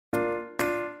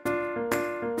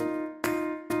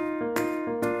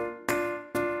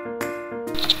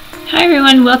Hi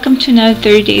everyone, welcome to another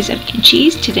 30 Days of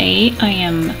Inchies. Today I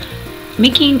am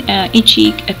making an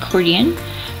Inchy accordion.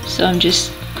 So I'm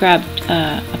just grabbed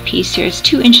a piece here. It's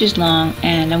 2 inches long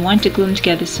and I want to glue them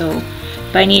together,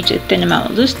 but I need to thin them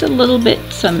out just a little bit,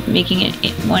 so I'm making it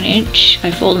 1 inch.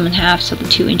 I fold them in half so the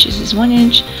 2 inches is 1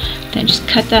 inch, then just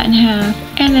cut that in half,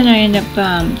 and then I end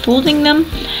up folding them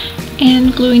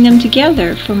and gluing them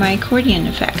together for my accordion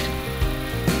effect.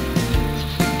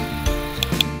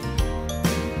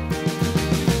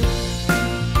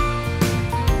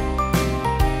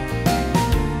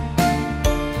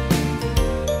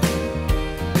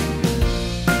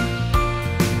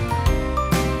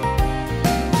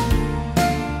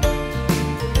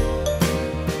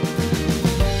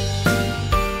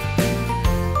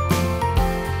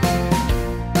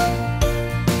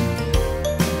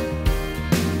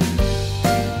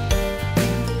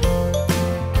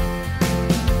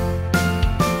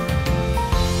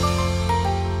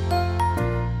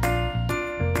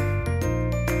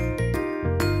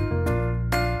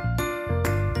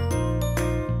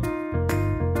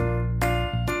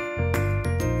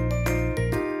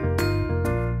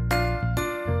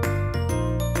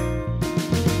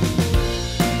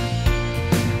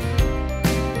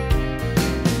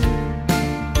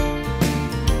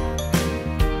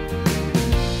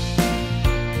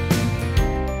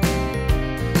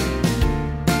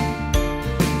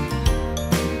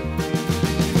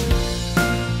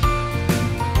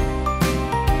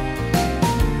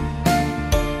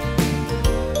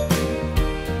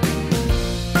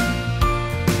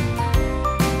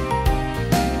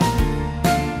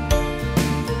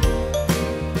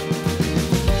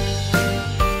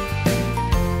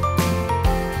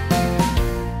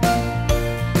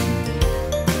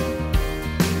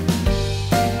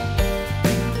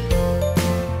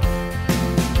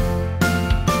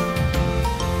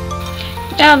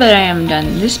 Now that I am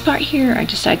done this part here, I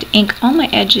decide to ink all my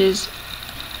edges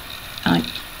on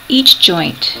each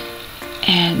joint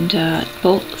and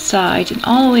both sides and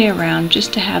all the way around,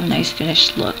 just to have a nice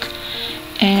finished look.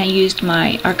 And I used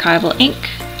my archival ink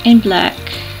in black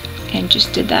and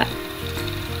just did that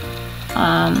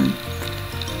on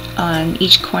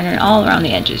each corner and all around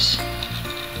the edges.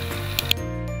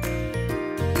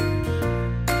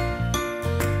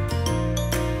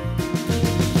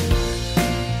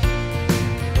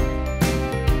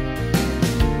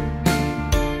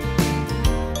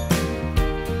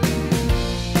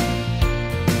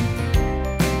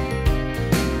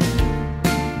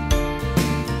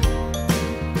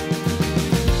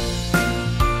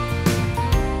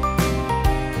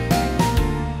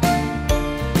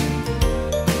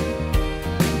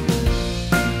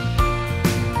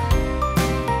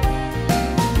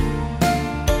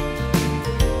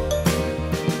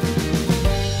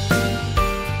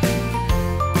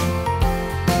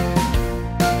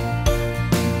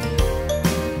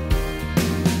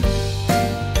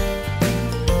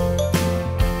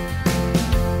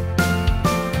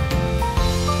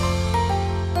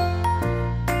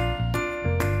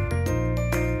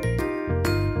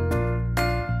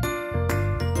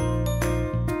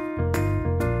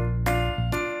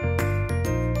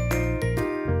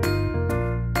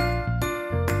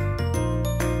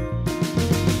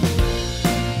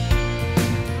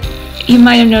 You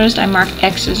might have noticed I marked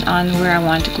X's on where I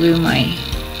want to glue my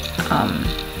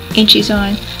Inchies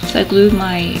on. So I glued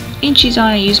my Inchies on.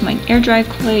 I used my air dry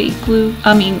clay glue.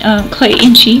 Clay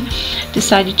Inchy.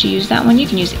 Decided to use that one. You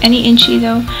can use any Inchy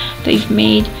though that you've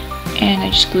made, and I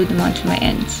just glued them onto my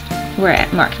ends where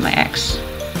I marked my X.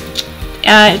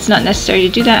 It's not necessary to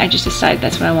do that. I just decided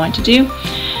that's what I want to do.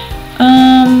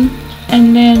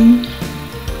 And then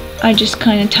I just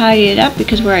kind of tidied it up,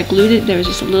 because where I glued it there was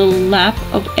just a little lap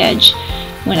of edge.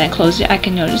 When I closed it I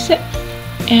can notice it.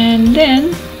 And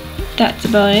then that's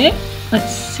about it.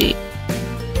 Let's see.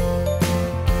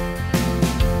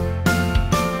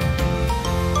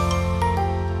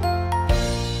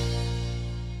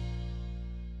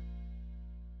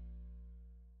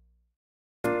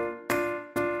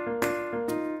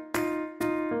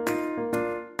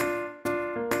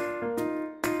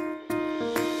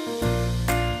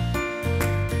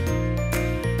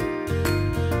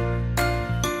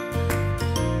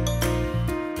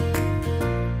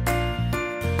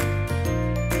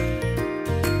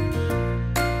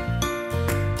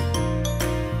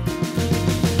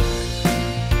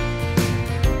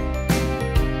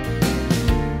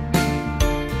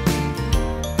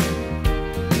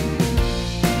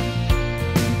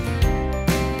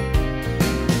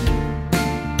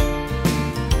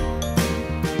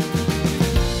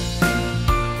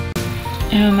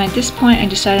 At this point I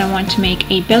decided I want to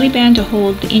make a belly band to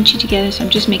hold the Inchy together, so I'm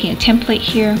just making a template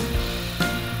here.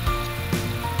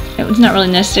 It's not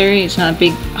really necessary. It's not a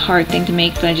big hard thing to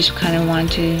make, but I just kind of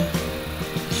wanted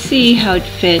to see how it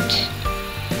fit.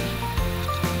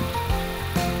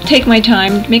 Take my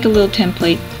time, make a little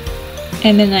template,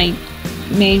 and then I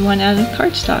made one out of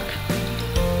cardstock.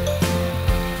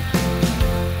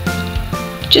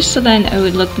 Just so then it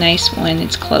would look nice when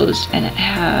it's closed and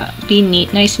it be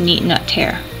neat, nice and neat and not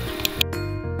tear.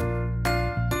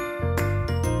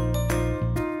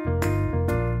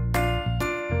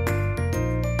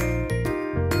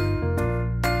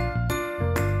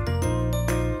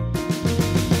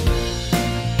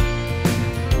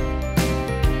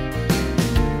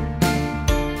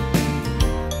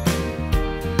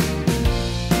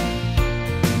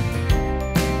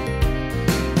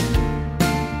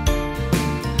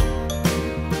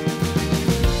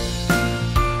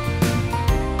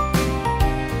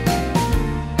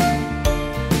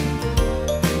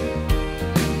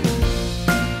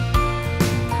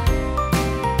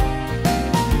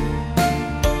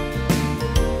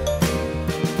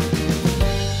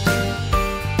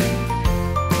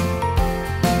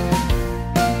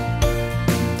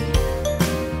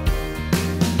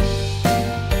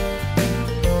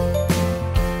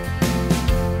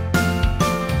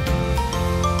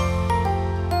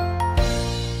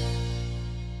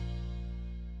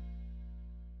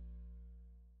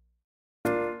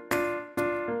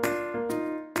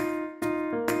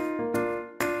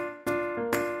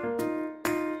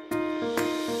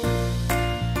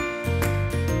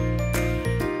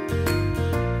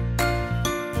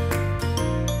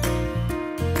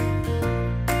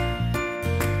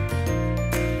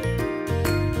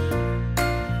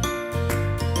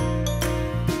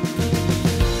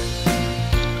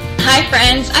 Hi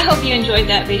friends, I hope you enjoyed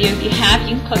that video. If you have,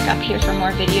 you can click up here for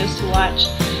more videos to watch.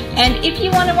 And if you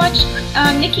want to watch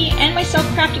Nikki and myself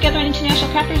craft together on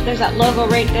International Crafters, there's that logo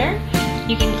right there.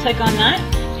 You can click on that.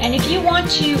 And if you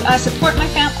want to support my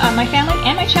family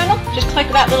and my channel, just click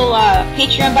that little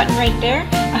Patreon button right there.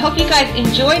 I hope you guys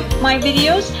enjoyed my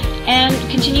videos and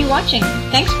continue watching.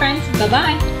 Thanks friends,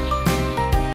 bye-bye.